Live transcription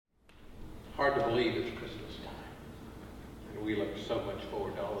hard to believe it's Christmas time. And we look so much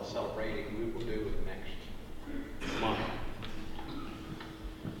forward to all the celebrating we will do next month.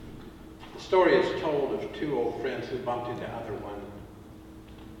 The story is told of two old friends who bumped into the other one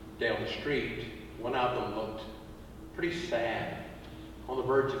down the street. One of them looked pretty sad, on the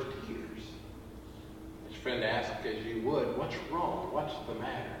verge of tears. His friend asked, as you would, "What's wrong? What's the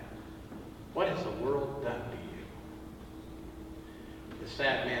matter? What has the world done to you?" The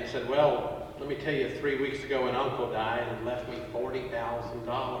sad man said, "Well, let me tell you, 3 weeks ago an uncle died and left me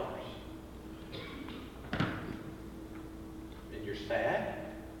 $40,000. And you're sad?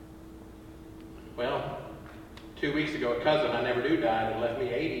 Well, 2 weeks ago a cousin I never knew died and left me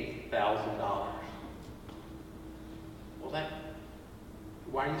 $80,000. Well,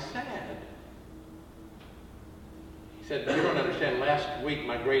 why are you sad?" He said, "You don't understand. Last week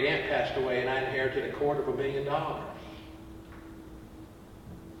my great aunt passed away and I inherited $250,000.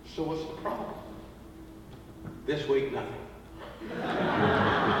 So what's the problem?" "This week, nothing."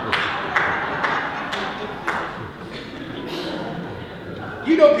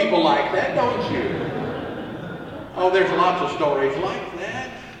 You know people like that, don't you? Oh, there's lots of stories like that.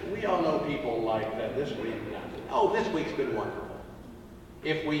 We all know people like that. This week, nothing. Oh, this week's been wonderful.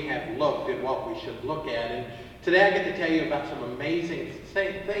 If we have looked at what we should look at. And today I get to tell you about some amazing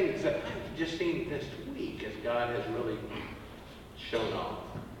things that I've just seen this week as God has really shown off.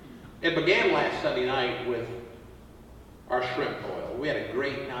 It began last Sunday night with our shrimp boil. We had a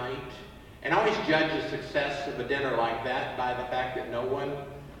great night. And I always judge the success of a dinner like that by the fact that no one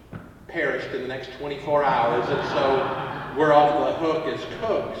perished in the next 24 hours. And so we're off the hook as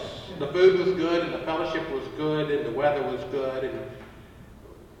cooks. The food was good and the fellowship was good and the weather was good. And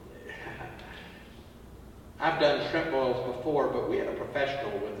I've done shrimp boils before, but we had a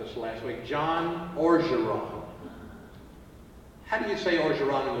professional with us last week, John Orgeron. How do you say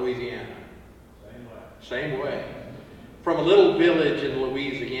Orgeron in Louisiana? Same way. From a little village in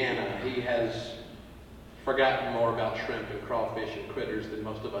Louisiana, he has forgotten more about shrimp and crawfish and critters than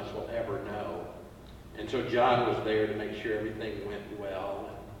most of us will ever know. And so John was there to make sure everything went well.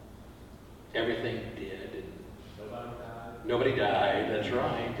 And everything did. And nobody died, that's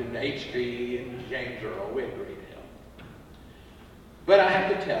right. And HG and James Earl, we had great help. But I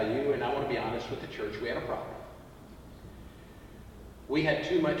have to tell you, and I want to be honest with the church, we had a problem. We had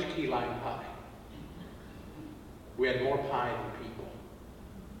too much key lime pie. We had more pie than people.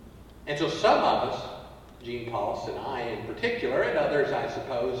 And so some of us, Gene Paulus and I in particular, and others I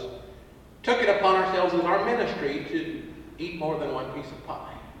suppose, took it upon ourselves as our ministry to eat more than one piece of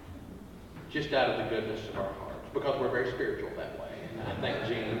pie. Just out of the goodness of our hearts. Because we're very spiritual that way. And I thank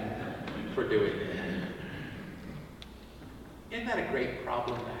Gene for doing that. Isn't that a great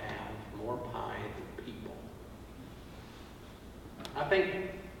problem to have? More pie than people. I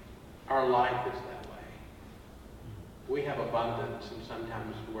think our life is that way. We have abundance, and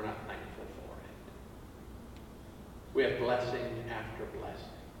sometimes we're not thankful for it. We have blessing after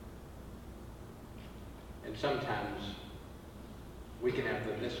blessing. And sometimes we can have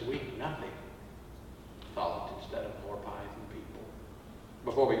this week nothing thought instead of more pie than people.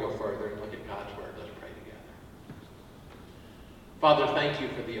 Before we go further and look at God's Word, let's pray together. Father, thank you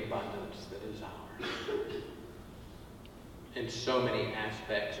for the abundance that is ours. In so many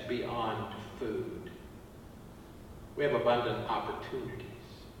aspects beyond food. We have abundant opportunities.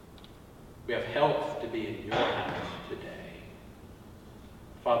 We have health to be in your house today.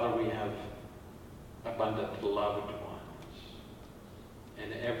 Father, we have abundant loved ones.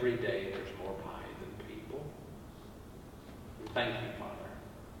 And every day there's more pie than people. And thank you, Father,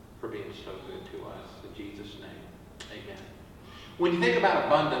 for being so good to us. In Jesus' name, amen. When you think about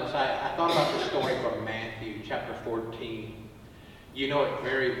abundance, I thought about the story from Matthew chapter 14. You know it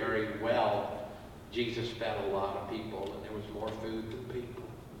very, very well. Jesus fed a lot of people, and there was more food than people.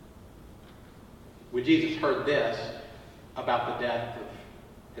 When Jesus heard this about the death of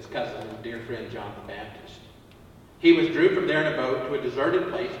his cousin and dear friend John the Baptist, he withdrew from there in a boat to a deserted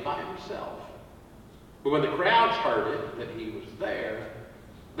place by himself. But when the crowds heard it, that he was there,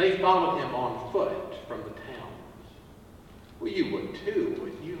 they followed him on foot from the towns. Well, you would too,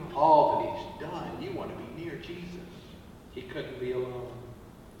 wouldn't you? All that he's done, you want to be near Jesus. He couldn't be alone.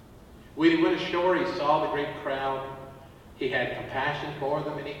 When he went ashore, he saw the great crowd. He had compassion for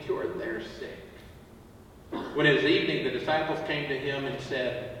them, and he cured their sick. When it was evening, the disciples came to him and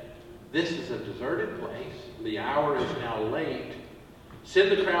said, "This is a deserted place. The hour is now late.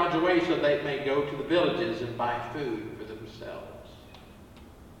 Send the crowds away so they may go to the villages and buy food for themselves."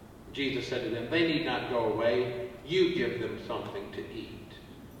 Jesus said to them, "They need not go away. You give them something to eat."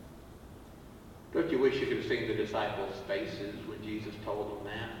 Don't you wish you could have seen the disciples' faces when Jesus told them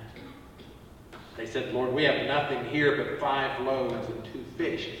that? They said, Lord, we have nothing here but 5 loaves and 2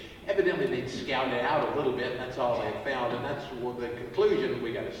 fish. Evidently, they'd scouted it out a little bit, and that's all they found. And that's the conclusion,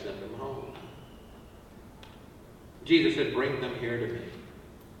 we got to send them home. Jesus said, bring them here to me.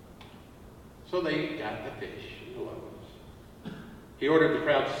 So they got the fish and the loaves. He ordered the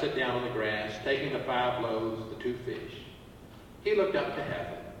crowd to sit down on the grass, taking the 5 loaves, the 2 fish. He looked up to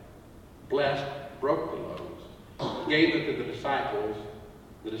heaven, blessed, broke the loaves, gave them to the disciples.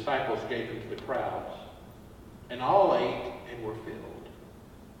 The disciples gave them to the crowds. And all ate and were filled.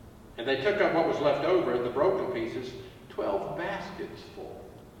 And they took up what was left over, the broken pieces, 12 baskets full.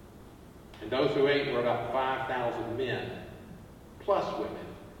 And those who ate were about 5,000 men, plus women,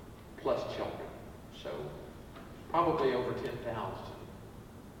 plus children. So, probably over 10,000.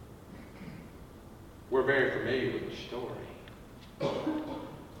 We're very familiar with the story.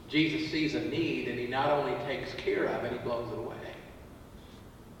 Jesus sees a need, and he not only takes care of it, he blows it away.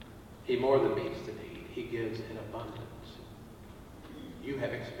 He more than meets the need. He gives in abundance. You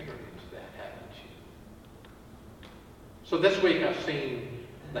have experienced that, haven't you? So this week I've seen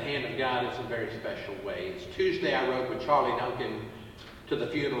the hand of God in some very special ways. Tuesday I rode with Charlie Duncan to the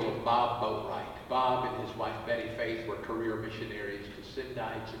funeral of Bob Boatwright. Bob and his wife Betty Faith were career missionaries to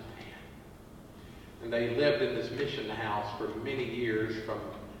Sendai, Japan. And they lived in this mission house for many years. From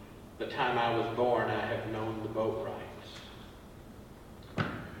the time I was born, I have known the Boatwrights.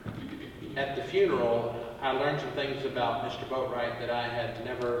 At the funeral, I learned some things about Mr. Boatwright that I had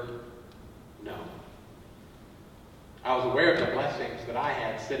never known. I was aware of the blessings that I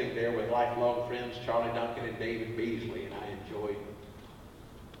had sitting there with lifelong friends, Charlie Duncan and David Beasley, and I enjoyed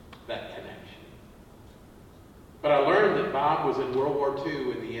that connection. But I learned that Bob was in World War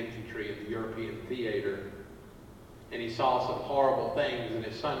II in the infantry in the European theater, and he saw some horrible things, and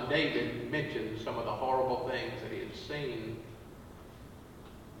his son David mentioned some of the horrible things that he had seen.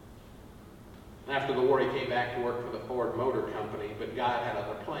 After the war, he came back to work for the Ford Motor Company, but God had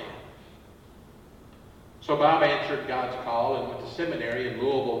other plans. So Bob answered God's call and went to seminary in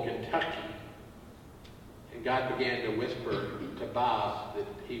Louisville, Kentucky. And God began to whisper to Bob that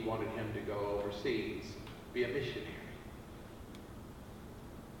he wanted him to go overseas, be a missionary.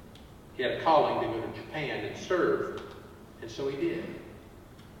 He had a calling to go to Japan and serve, and so he did.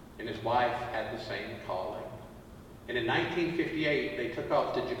 And his wife had the same calling. And in 1958, they took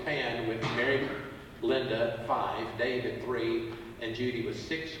off to Japan with Mary Linda, 5, David, 3, and Judy was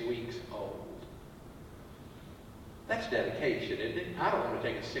 6 weeks old. That's dedication, isn't it? I don't want to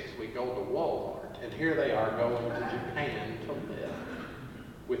take a 6-week-old to Walmart. And here they are going to Japan to live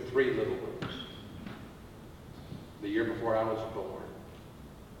with 3 little ones. The year before I was born.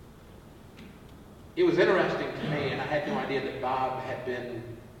 It was interesting to me, and I had no idea that Bob had been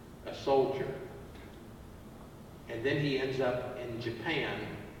a soldier. And then he ends up in Japan,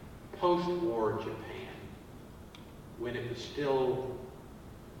 post-war Japan, when it was still,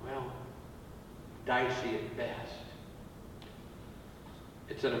 well, dicey at best.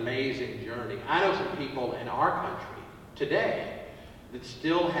 It's an amazing journey. I know some people in our country today that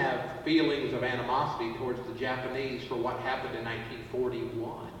still have feelings of animosity towards the Japanese for what happened in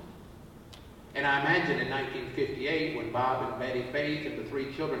 1941. And I imagine in 1958, when Bob and Betty Faith and the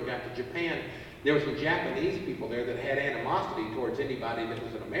 3 children got to Japan, there were some Japanese people there that had animosity towards anybody that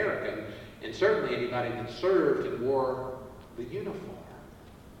was an American, and certainly anybody that served and wore the uniform.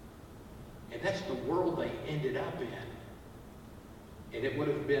 And that's the world they ended up in. And it would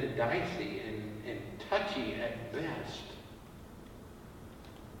have been dicey and touchy at best.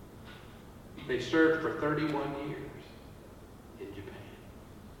 They served for 31 years in Japan.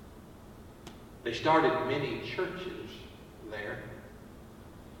 They started many churches there.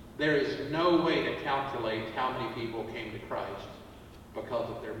 There is no way to calculate how many people came to Christ because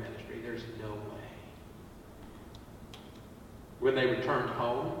of their ministry. There's no way. When they returned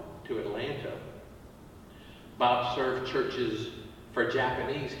home to Atlanta, Bob served churches for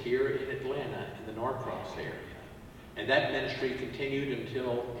Japanese here in Atlanta in the Norcross area. And that ministry continued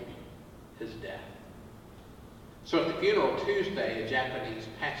until his death. So at the funeral Tuesday, a Japanese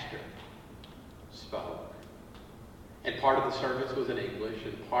pastor spoke. And part of the service was in English,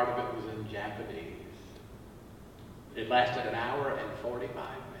 and part of it was in Japanese. It lasted 1 hour and 45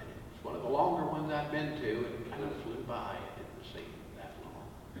 minutes. One of the longer ones I've been to, and it kind of flew by. It didn't seem that long.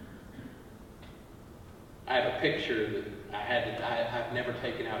 I have a picture that I've never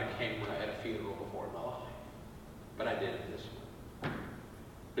taken out a camera at a funeral before in my life. But I did it this one.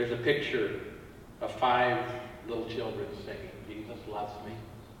 There's a picture of 5 little children singing, "Jesus Loves Me."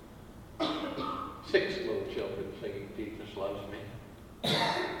 6 little children singing, "Jesus Loves Me."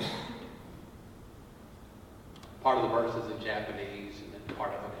 Part of the verse is in Japanese and then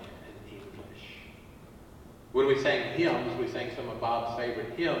part of it in English. When we sang hymns, we sang some of Bob's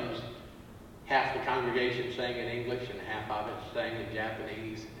favorite hymns. Half the congregation sang in English and half of it sang in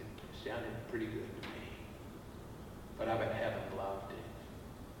Japanese. It sounded pretty good to me. But I bet heaven loved it.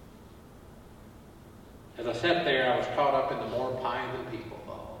 As I sat there, I was caught up in the more pie than people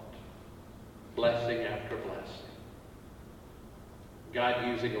thought. Blessing after blessing. God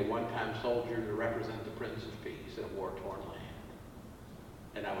using a one-time soldier to represent the Prince of Peace in a war-torn land.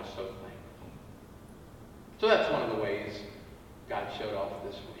 And I was so thankful. So that's one of the ways God showed off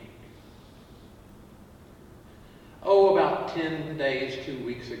this week. Oh, about 10 days, 2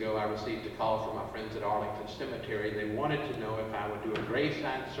 weeks ago, I received a call from my friends at Arlington Cemetery. They wanted to know if I would do a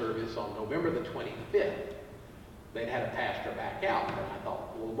graveside service on November the 25th. They'd had a pastor back out. And I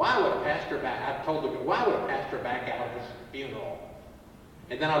thought, well, why would a pastor back out? I told them, why would a pastor back out at this funeral?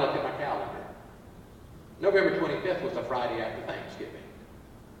 And then I looked at my calendar. November 25th was the Friday after Thanksgiving.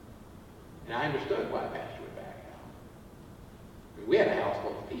 And I understood why a pastor would back out. I mean, we had a house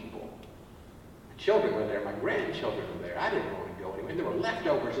full of people. My children were there. My grandchildren were there. I didn't want to go anywhere. There were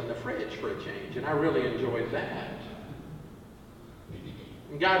leftovers in the fridge for a change, and I really enjoyed that.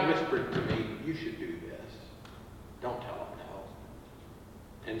 And God whispered to me, you should do this. Don't tell them no.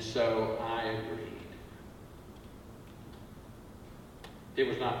 And so I agreed. It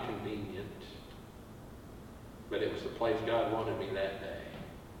was not convenient, but it was the place God wanted me that day.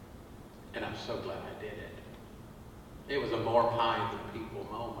 And I'm so glad I did it. It was a more pie than people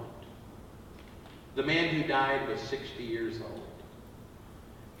moment. The man who died was 60 years old.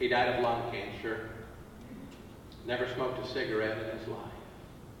 He died of lung cancer, never smoked a cigarette in his life.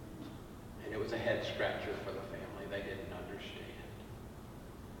 And it was a head scratcher for the family. They didn't understand.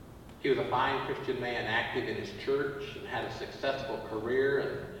 He was a fine Christian man, active in his church, and had a successful career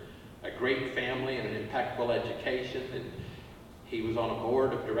and a great family and an impeccable education. And he was on a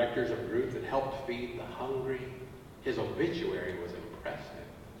board of directors of a group that helped feed the hungry. His obituary was impressive.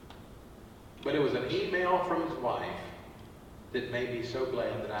 But it was an email from his wife that made me so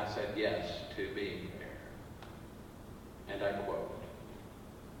glad that I said yes to being there. And I quote,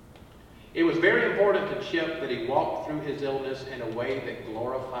 "It was very important to Chip that he walked through his illness in a way that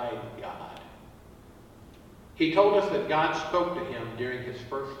glorified God. He told us that God spoke to him during his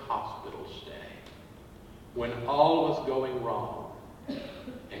first hospital stay, when all was going wrong,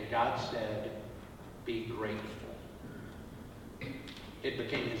 and God said, 'Be grateful.' It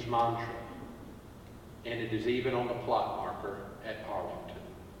became his mantra, and it is even on the plot marker at Arlington,"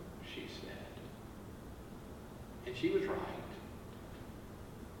 she said. And she was right.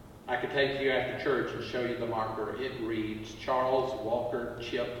 I could take you after church and show you the marker. It reads, Charles Walker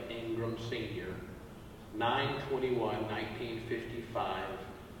Chip Ingram Sr., 9/21/1955,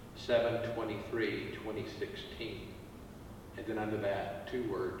 7/23/2016. And then under that, 2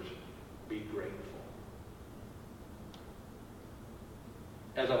 words, be grateful.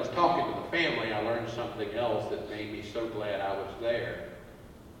 As I was talking to the family, I learned something else that made me so glad I was there.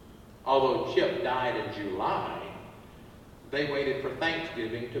 Although Chip died in July, they waited for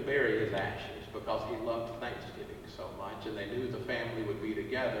Thanksgiving to bury his ashes because he loved Thanksgiving so much, and they knew the family would be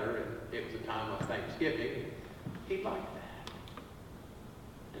together, and it was a time of Thanksgiving. He liked that.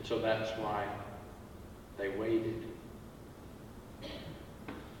 And so that's why they waited.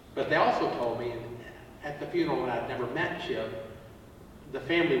 But they also told me at the funeral, when I'd never met Chip, the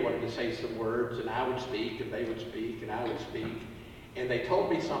family wanted to say some words, and I would speak, and they would speak, and I would speak. And they told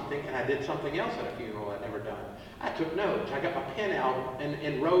me something, and I did something else at a funeral I'd never done. I took notes. I got my pen out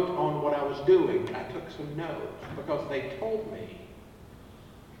and wrote on what I was doing. I took some notes because they told me.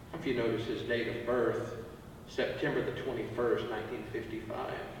 If you notice his date of birth, September the 21st,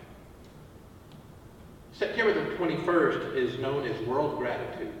 1955. September the 21st is known as World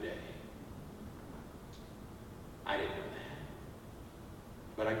Gratitude Day. I didn't know that.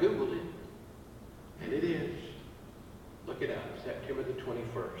 But I Googled it, and it is. Look it up, September the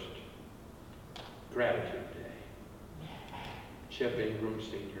 21st. Gratitude Day. Chip Ingram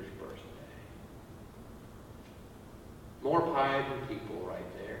Sr.'s birthday. More pie than people right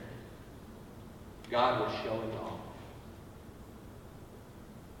there. God was showing off.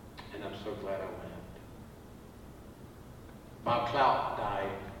 And I'm so glad I went. Bob Clout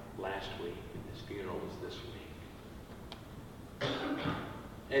died last week, and his funeral was this week.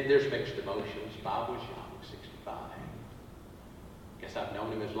 And there's mixed emotions. Bob was young, 65. Guess I've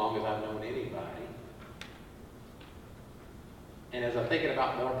known him as long as I've known anybody. And as I'm thinking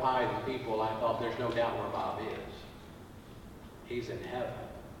about more pie than people, I thought there's no doubt where Bob is. He's in heaven.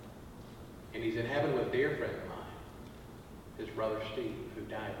 And he's in heaven with a dear friend of mine, his brother Steve, who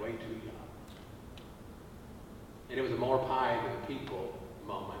died way too young. And it was a more pie than people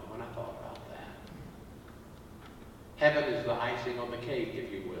moment when I thought about that. Heaven is the icing on the cake,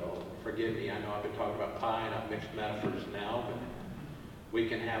 if you will. Forgive me, I know I've been talking about pie and I've mixed metaphors now, but we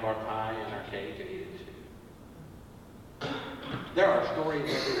can have our pie and our cake and eat it too. There are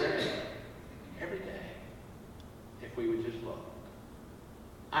stories every day, if we would just look.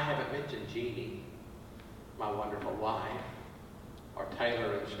 I haven't mentioned Jeannie, my wonderful wife, or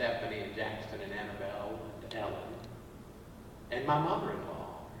Taylor and Stephanie and Jackson and Annabelle and Ellen, and my mother-in-law,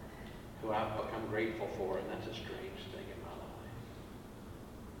 who I've become grateful for, and that's a strange thing in my life.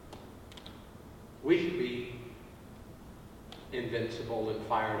 We should be invincible and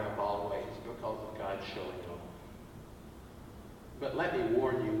fired up always because of God's showing off. But let me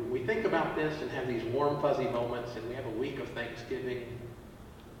warn you, when we think about this and have these warm, fuzzy moments, and we have a week of Thanksgiving,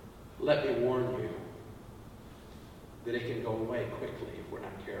 let me warn you that it can go away quickly if we're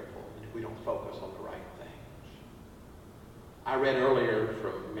not careful and if we don't focus on the right things. I read earlier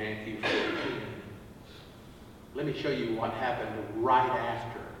from Matthew 14. Let me show you what happened right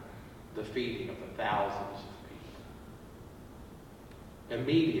after the feeding of the thousands of people.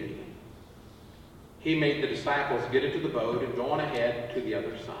 Immediately, he made the disciples get into the boat and go on ahead to the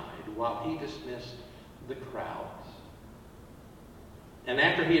other side while he dismissed the crowds. And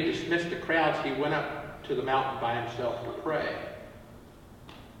after he had dismissed the crowds, he went up to the mountain by himself to pray.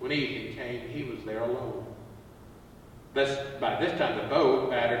 When evening came, he was there alone. By this time, the boat,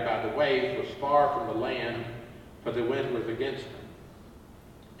 battered by the waves, was far from the land, for the wind was against them.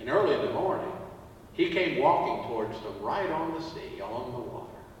 And early in the morning, he came walking towards them right on the sea, along the water.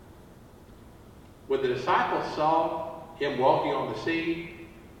 When the disciples saw him walking on the sea,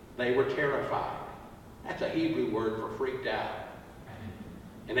 they were terrified. That's a Hebrew word for freaked out.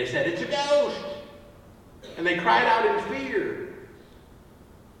 And they said, "It's a ghost!" And they cried out in fear.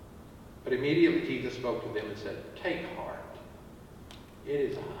 But immediately Jesus spoke to them and said, "Take heart. It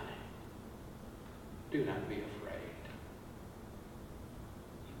is I. Do not be afraid."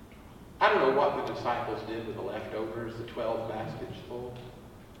 I don't know what the disciples did with the leftovers, the 12 baskets full.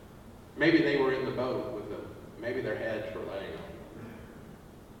 Maybe they were in the boat with them. Maybe their heads were laying on them.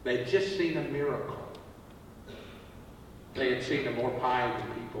 They'd just seen a miracle. They had seen a more pie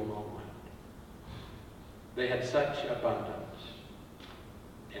than people moment. They had such abundance.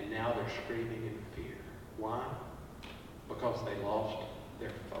 And now they're screaming in fear. Why? Because they lost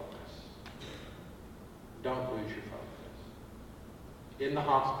their focus. Don't lose your focus. In the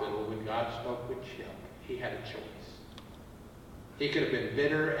hospital, when God spoke with Chip, he had a choice. He could have been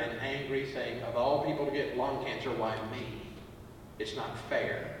bitter and angry, saying, "Of all people to get lung cancer, why me? It's not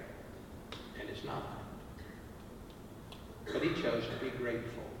fair." And it's not. But he chose to be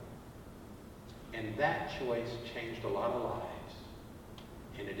grateful. And that choice changed a lot of lives.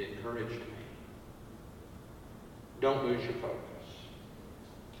 And it encouraged me. Don't lose your focus.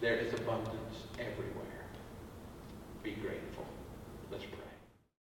 There is abundance everywhere.